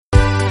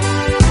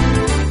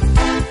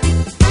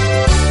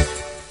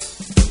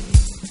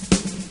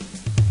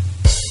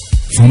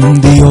From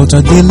the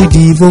altar daily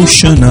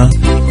devotional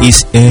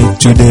is here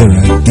today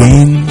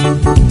again.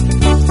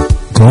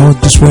 God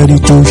is ready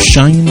to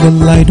shine the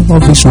light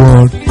of His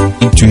word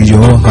into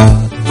your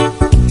heart.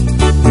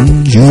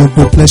 You'll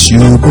be blessed,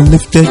 you'll be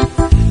lifted,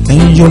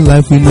 and your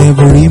life will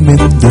never remain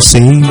the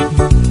same.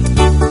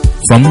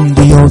 From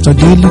the altar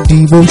daily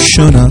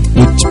devotional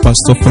with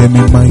Pastor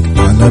Femi Mike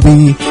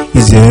Alabi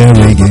is here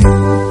again.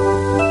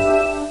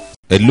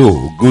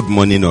 Hello, good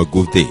morning or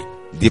good day.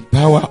 The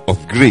power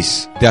of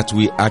grace that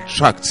will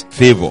attract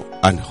favor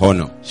and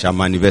honor shall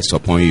manifest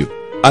upon you.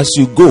 As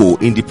you go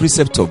in the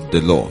precept of the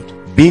Lord,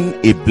 being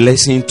a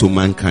blessing to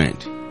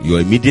mankind,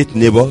 your immediate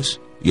neighbors,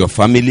 your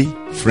family,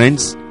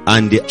 friends,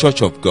 and the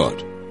church of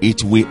God,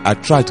 it will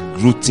attract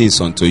good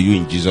things unto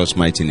you in Jesus'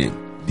 mighty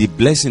name. The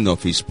blessing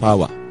of His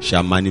power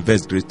shall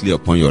manifest greatly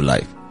upon your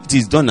life. It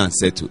is done and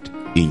settled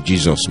in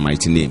Jesus'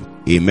 mighty name.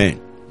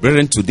 Amen.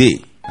 Brethren,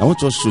 today, I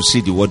want us to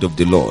see the word of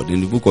the Lord in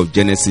the book of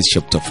Genesis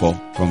chapter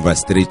 4 from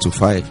verse 3 to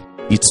 5.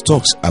 It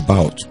talks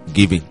about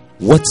giving.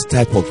 What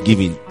type of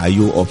giving are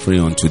you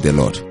offering unto the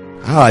Lord?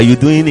 How are you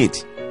doing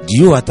it?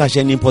 Do you attach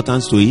any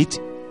importance to it?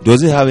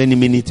 Does it have any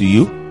meaning to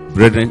you?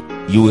 Brethren,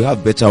 you will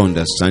have better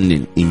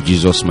understanding in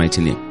Jesus'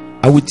 mighty name.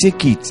 I will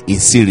take it in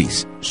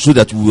series so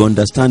that we will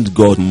understand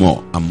God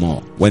more and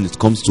more when it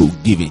comes to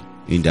giving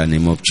in the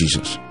name of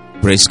Jesus.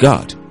 Praise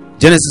God.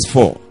 Genesis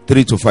 4,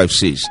 3 to 5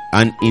 says,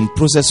 and in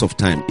process of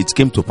time it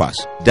came to pass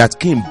that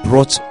Cain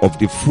brought of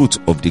the fruit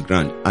of the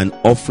ground an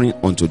offering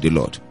unto the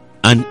Lord.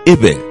 And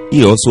Abel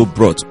he also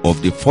brought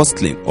of the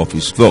firstling of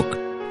his flock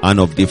and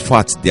of the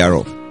fat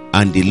thereof.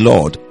 And the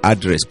Lord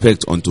had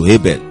respect unto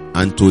Abel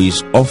and to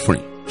his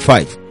offering.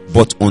 5.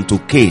 But unto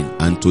Cain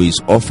and to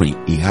his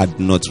offering he had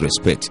not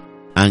respect.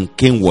 And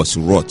Cain was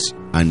wroth,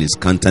 and his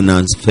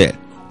countenance fell.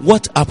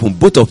 What happened?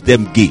 Both of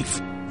them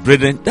gave.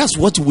 Brethren, that's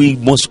what we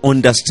must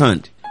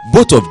understand.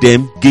 Both of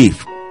them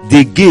gave.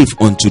 They gave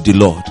unto the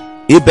Lord.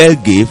 Abel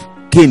gave,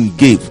 Cain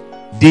gave.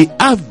 They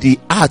have the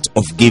art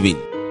of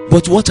giving.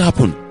 But what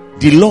happened?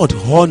 The Lord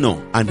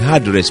honored and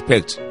had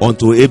respect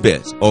unto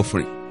Abel's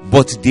offering.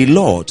 But the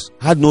Lord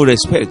had no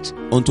respect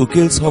unto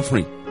Cain's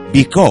offering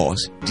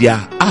because their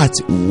heart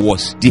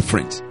was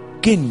different.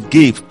 Cain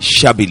gave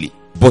shabbily,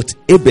 but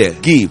Abel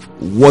gave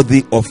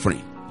worthy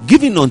offering.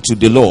 Giving unto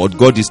the Lord,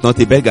 God is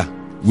not a beggar.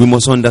 We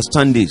must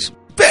understand this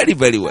very,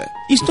 very well.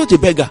 He's not a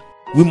beggar.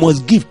 We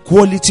must give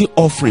quality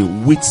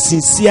offering with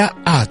sincere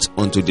heart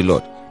unto the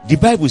Lord. The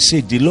Bible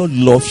says the Lord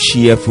loves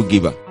cheerful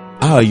giver.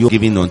 How are you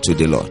giving unto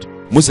the Lord?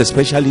 Most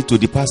especially to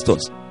the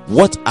pastors.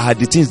 What are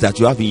the things that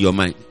you have in your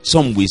mind?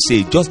 Some will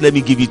say, just let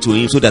me give it to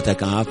him so that I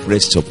can have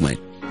rest of mind.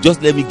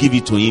 Just let me give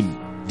it to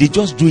him. They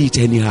just do it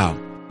anyhow.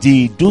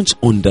 They don't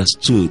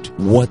understood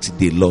what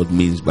the Lord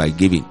means by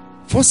giving.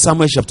 1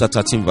 Samuel chapter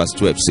 13 verse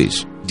 12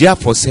 says,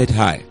 therefore said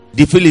I,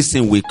 the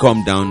Philistine will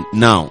come down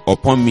now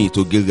upon me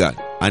to Gilgal,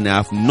 and I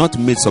have not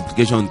made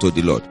supplication unto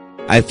the Lord.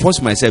 I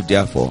force myself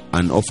therefore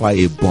and offer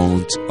a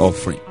burnt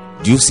offering.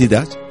 Do you see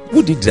that?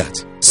 Who did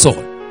that?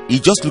 Saul. He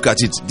just look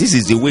at it. This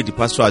is the way the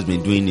pastor has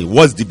been doing it.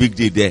 What's the big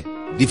deal there?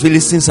 The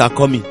Philistines are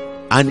coming.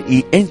 And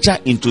he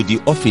entered into the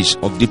office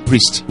of the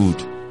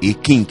priesthood. A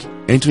king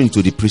entering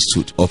into the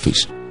priesthood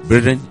office.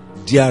 Brethren,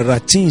 there are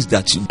things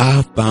that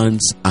have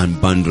bounds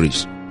and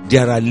boundaries.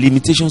 There are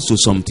limitations to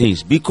some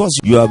things because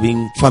you have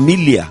been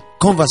familiar,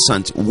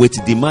 conversant with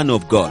the man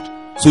of God.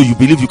 So you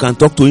believe you can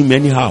talk to him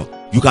anyhow.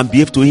 You can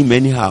behave to him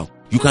anyhow.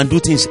 You can do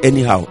things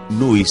anyhow.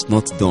 No, it's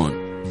not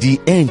done. The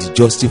end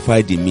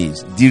justified the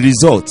means. The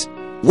result.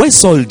 When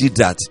Saul did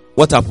that,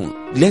 what happened?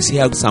 Let's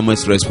hear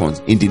Samuel's response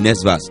in the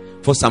next verse.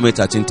 1 Samuel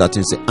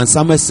 13:13 says, and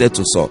Samuel said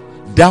to Saul,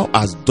 thou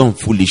hast done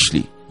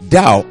foolishly.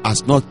 Thou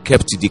hast not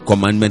kept the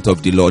commandment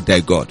of the Lord thy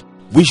God,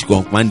 which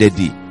commanded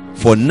thee.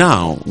 For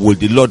now will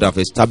the Lord have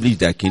established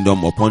thy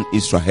kingdom upon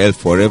Israel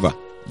forever.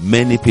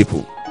 Many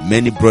people,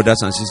 many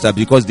brothers and sisters,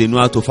 because they know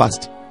how to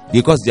fast,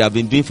 because they have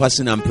been doing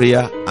fasting and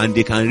prayer, and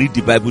they can read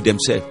the Bible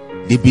themselves,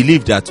 they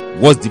believe that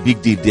what's the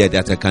big deal there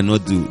that I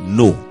cannot do?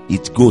 No,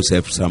 it goes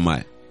every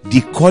mile.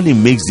 The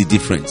calling makes the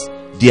difference.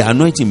 The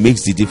anointing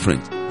makes the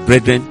difference.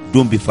 Brethren,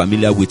 don't be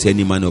familiar with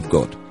any man of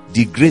God.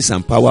 The grace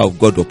and power of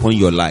God upon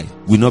your life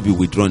will not be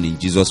withdrawn in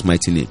Jesus'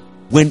 mighty name.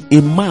 When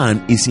a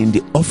man is in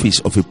the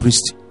office of a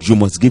priest, you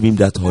must give him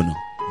that honor.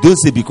 Don't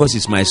say because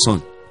he's my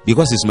son,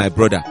 because he's my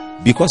brother,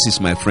 because he's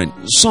my friend.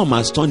 Some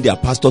has turned their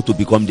pastor to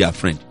become their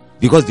friend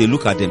because they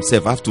look at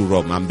themselves, after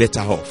all, I'm better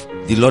off.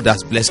 The Lord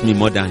has blessed me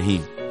more than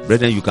him.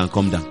 Brethren, you can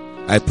come down.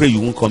 I pray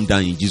you won't come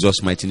down in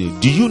Jesus' mighty name.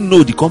 Do you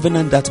know the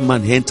covenant that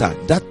man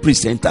entered, that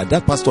priest entered,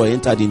 that pastor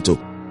entered into,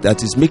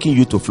 that is making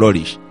you to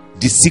flourish?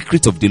 The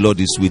secret of the Lord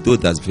is with those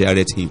that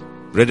feareth him.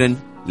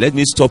 Brethren, let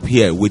me stop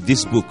here with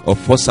this book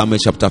of 1 Samuel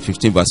chapter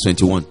 15 verse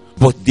 21.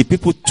 But the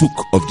people took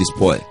of the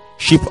spoil,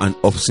 sheep and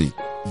oxen,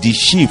 the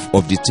sheaf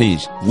of the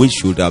things which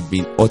should have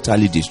been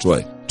utterly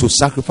destroyed, to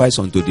sacrifice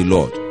unto the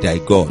Lord thy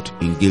God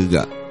in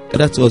Gilgal.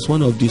 That was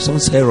one of the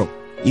son's error.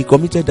 He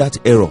committed that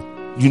error.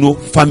 You know,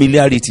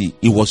 familiarity.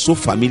 He was so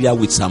familiar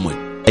with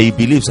Samuel. He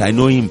believes I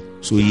know him.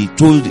 So he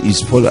told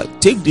his father,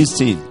 take this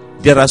thing,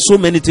 There are so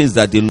many things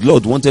that the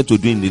Lord wanted to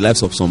do in the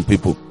lives of some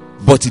people,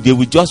 but they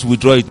will just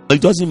withdraw it. It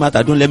doesn't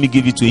matter. Don't let me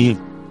give it to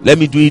him. Let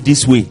me do it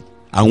this way.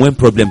 And when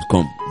problems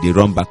come, they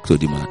run back to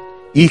the man.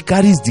 He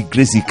carries the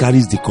grace. He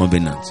carries the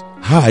covenant.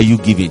 How are you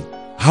giving?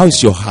 How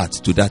is your heart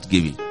to that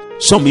giving?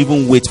 Some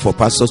even wait for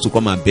pastors to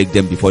come and beg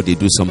them before they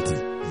do something.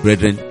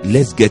 Brethren,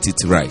 let's get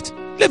it right.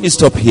 Let me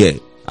stop here.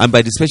 And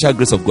by the special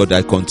grace of God,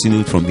 I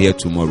continue from here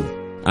tomorrow.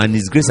 And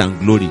his grace and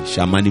glory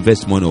shall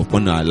manifest more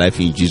upon our life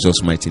in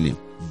Jesus' mighty name.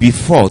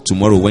 Before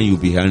tomorrow, when you'll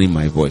be hearing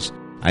my voice,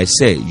 I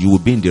say you will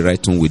be in the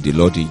right tune with the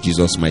Lord in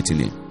Jesus' mighty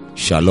name.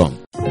 Shalom.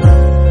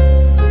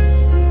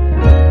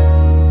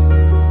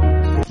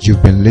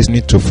 You've been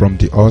listening to From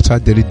the Altar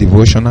Daily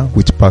Devotional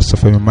with Pastor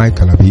Femi Mike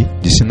Alabi,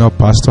 the Senior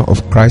Pastor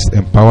of Christ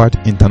Empowered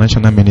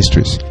International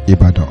Ministries,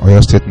 Ibadan, Oyo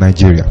State,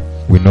 Nigeria.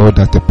 We know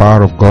that the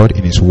power of God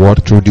in His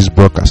Word through this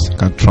broadcast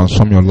can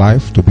transform your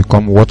life to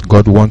become what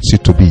God wants you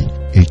to be,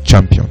 a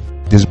champion.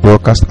 This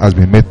broadcast has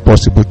been made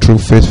possible through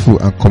faithful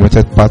and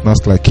committed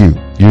partners like you.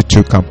 You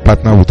too can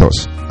partner with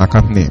us.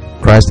 Account name,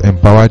 Christ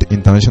Empowered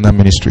International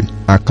Ministry.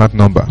 Account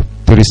number,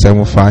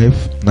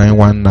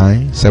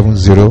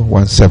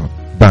 375-919-7017.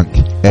 Bank,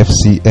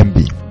 FCMB.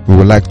 We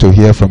would like to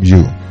hear from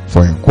you.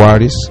 For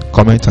inquiries,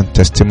 comments and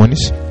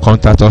testimonies,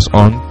 contact us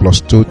on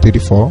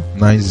 +234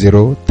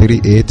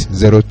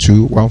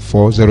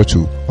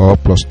 9038021402 or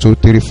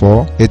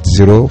 +234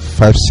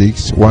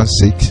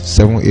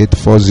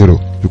 8056167840.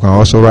 You can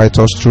also write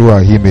us through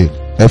our email,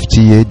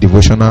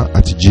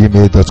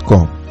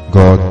 ftadevotional@gmail.com.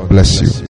 God bless you.